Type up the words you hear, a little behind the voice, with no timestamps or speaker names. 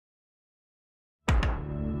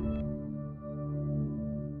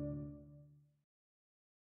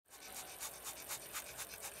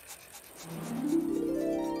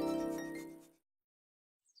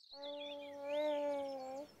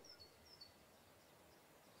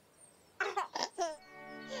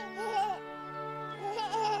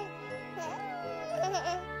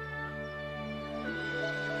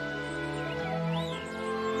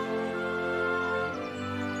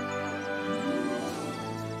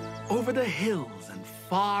Over the hills and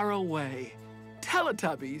far away,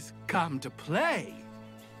 Teletubbies come to play.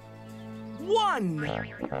 1,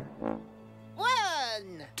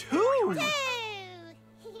 1, 2,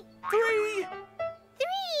 3,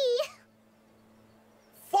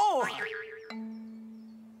 4.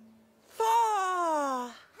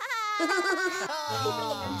 4.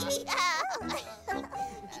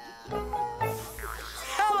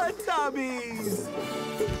 Teletubbies!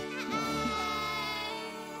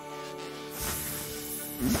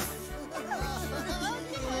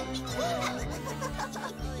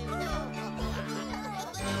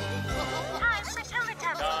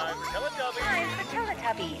 Time for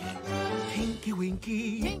Teletubbies. Tinky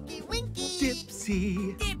Winky, Tinky Winky,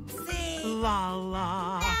 Dipsy, Dipsy,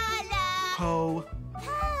 La-La, La-La, Ho,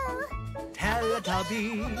 Ho,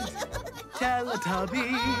 Teletubbies,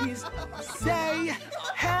 Teletubbies, say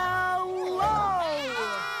hello!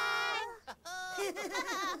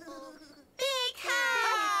 Big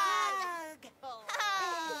hug! Big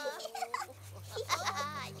hug!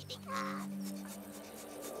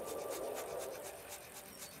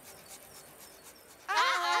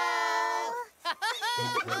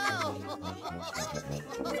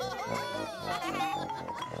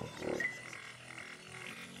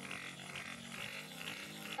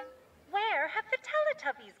 Where have the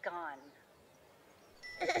Teletubbies gone?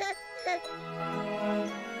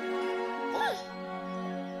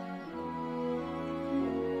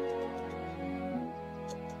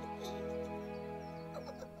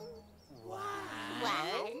 One,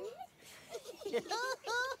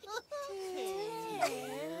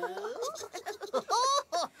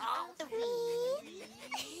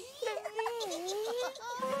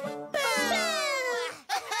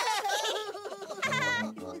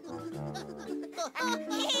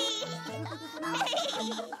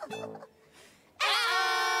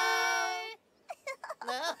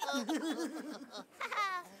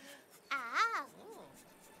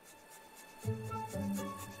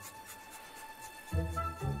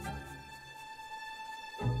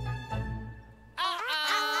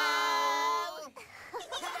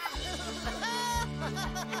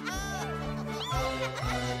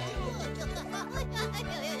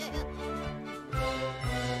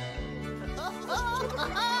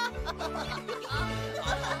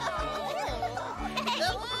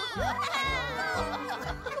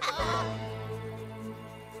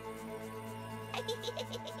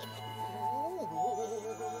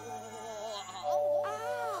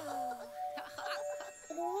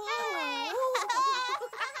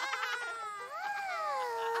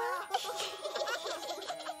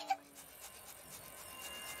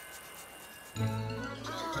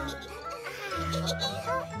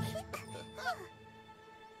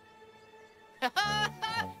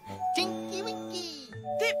 Tinky Winky,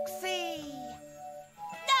 Dipsy,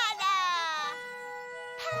 La-La,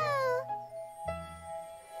 Pooh.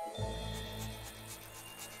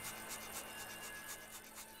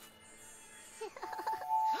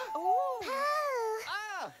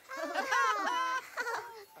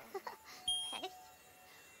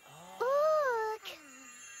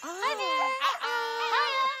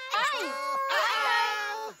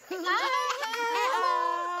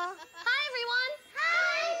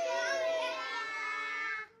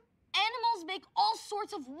 Make all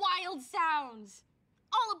sorts of wild sounds.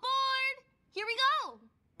 All aboard! Here we go!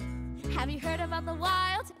 Have you heard about the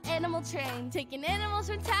wild animal train taking animals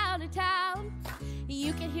from town to town?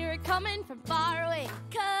 You can hear it coming from far away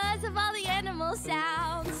 'cause of all the animal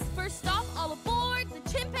sounds. First stop, all aboard the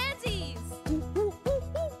chimpanzees. Ooh, ooh, ooh,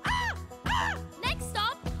 ooh. Ah, ah. Next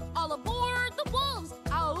stop, all aboard the wolves.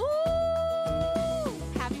 Ah, ooh.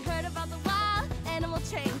 Have you heard about the wild animal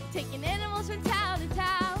train taking animals from town to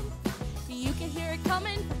town? You can hear it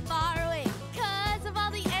coming from far away 'cause of all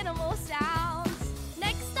the animal sounds.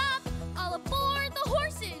 Next stop, all aboard the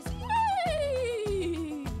horses.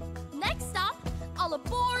 Whee! Next stop, all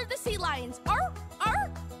aboard the sea lions. Arr,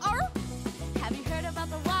 arr, arr. Have you heard about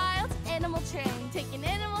the wild animal train taking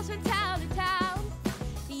animals from town to town?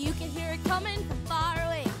 You can hear it coming from far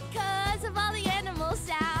away 'cause of all the animal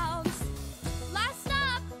sounds. Last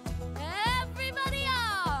stop, everybody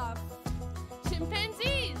off.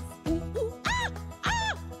 Chimpanzees.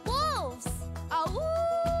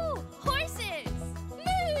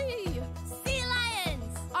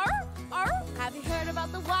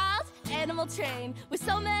 About the wild animal train with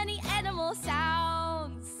so many animal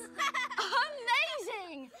sounds.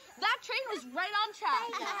 Amazing! That train was right on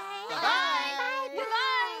track. Bye-bye. Bye-bye.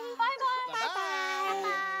 Goodbye. Bye-bye.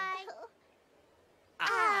 Bye-bye.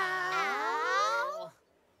 Ow.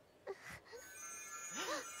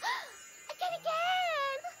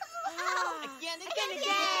 Again.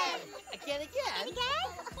 Again. again.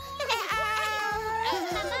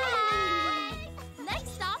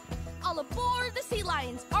 Next stop, all aboard the sea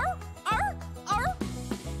lions. Arr, arr, arr.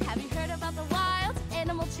 Have you heard about the wild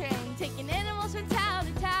animal train, taking animals from town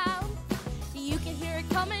to town? You can hear it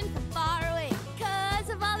coming from far away, 'cause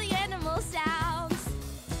of all the animal sounds.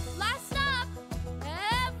 Last stop,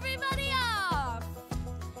 everybody off.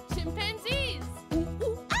 Chimpanzees. Ooh,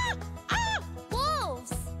 ooh, ah, ah.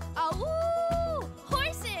 Wolves. Awoo.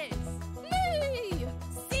 Horses. Moo.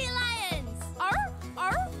 Sea lions. Arr,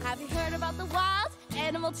 arr. Have you heard about the wild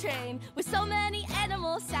animal train with so many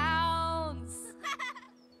animal sounds?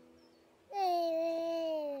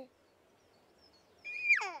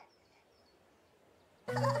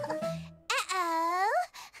 Uh-oh.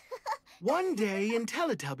 One day in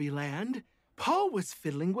Teletubby Land, Po was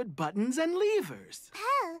fiddling with buttons and levers.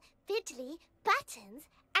 Po, fiddly, buttons,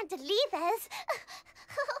 and levers.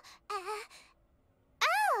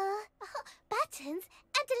 Buttons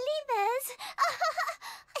and levers.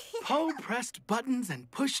 Po pressed buttons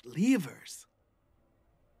and pushed levers.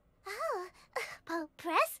 Po,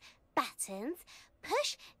 press buttons,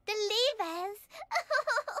 push the levers.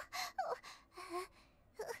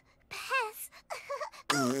 Press.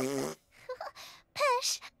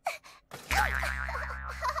 Push.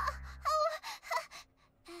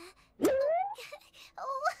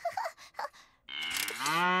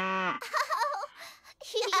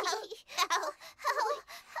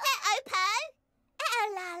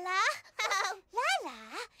 Lala. Lala,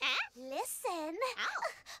 listen.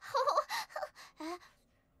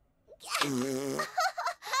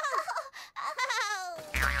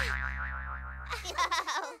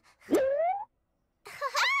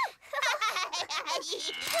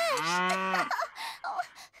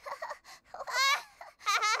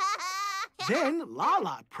 Then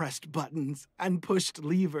Lala pressed buttons and pushed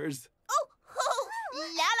levers.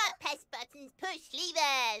 Lala press buttons, push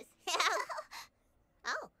levers.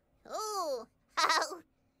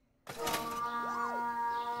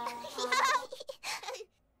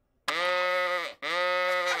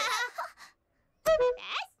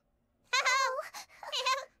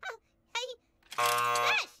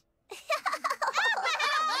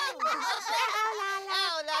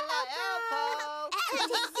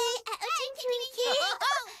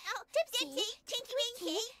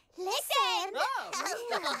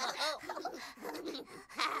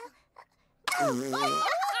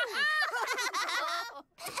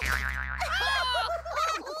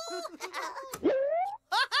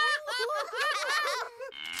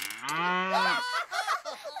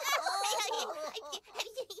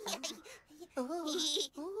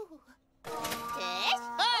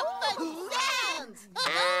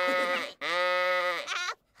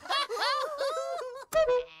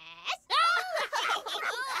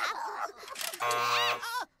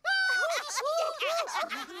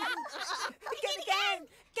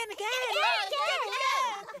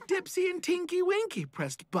 Dipsy and Tinky Winky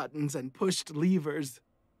pressed buttons and pushed levers.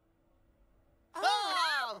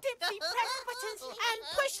 Dipsy press buttons and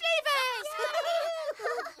push levers.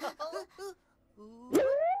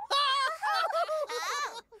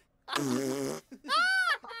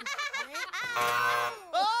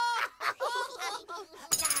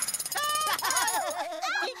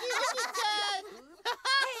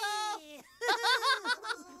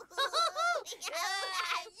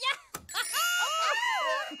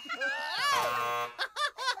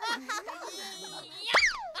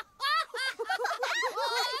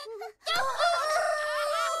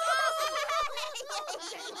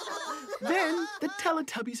 Then the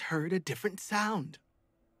Teletubbies heard a different sound.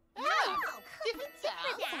 Different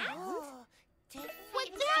sound.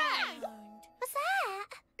 What's that? What's that?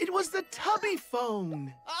 It was the Tubby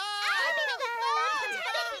phone.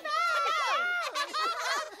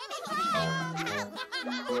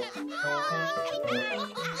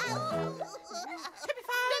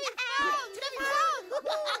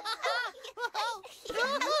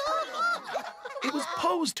 It was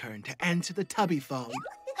Po's turn to answer the Tubby phone.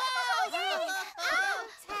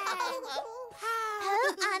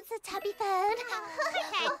 Answer Tubby phone.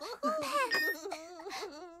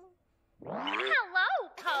 Hello,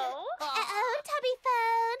 Po. Tubby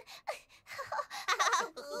phone.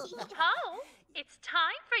 Po, it's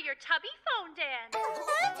time for your Tubby phone dance. Tubby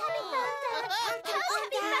phone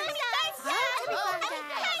dance. Tubby phone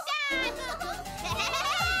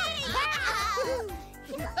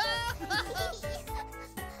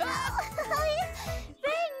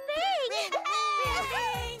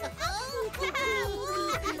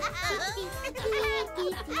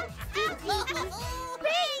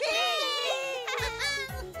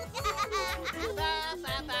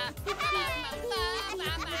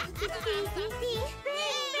Bye-bye,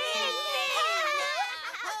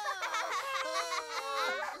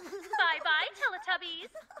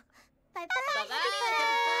 Teletubbies. Bye-bye.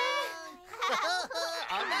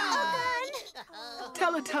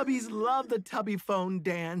 Teletubbies love the Tubby Phone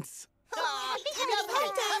Dance.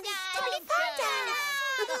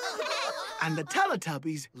 And the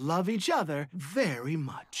Teletubbies love each other very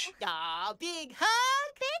much. Aw, big hug!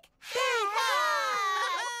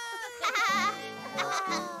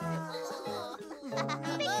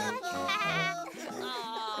 Big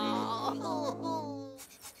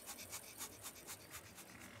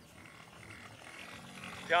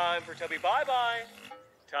Time for Tubby bye-bye.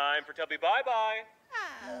 Time for Tubby bye-bye.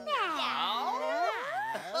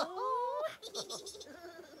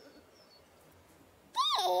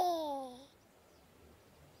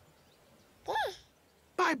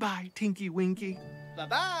 Bye-bye, Tinky Winky.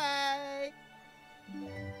 Bye-bye!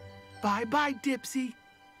 Bye-bye, Dipsy.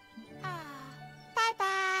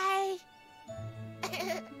 Bye-bye.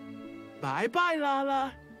 Bye-bye,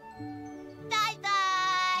 Lala.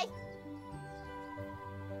 Bye-bye.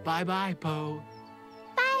 Bye-bye, Po.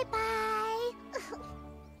 Bye-bye.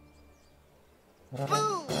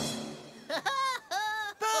 Boo!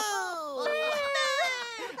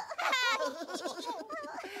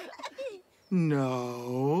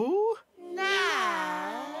 No. No.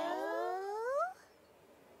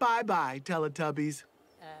 Bye-bye, Teletubbies.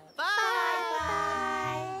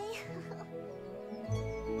 Bye-bye.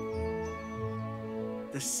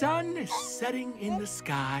 The sun is setting in the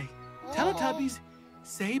sky. Teletubbies,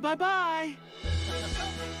 say bye-bye.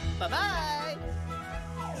 Bye-bye!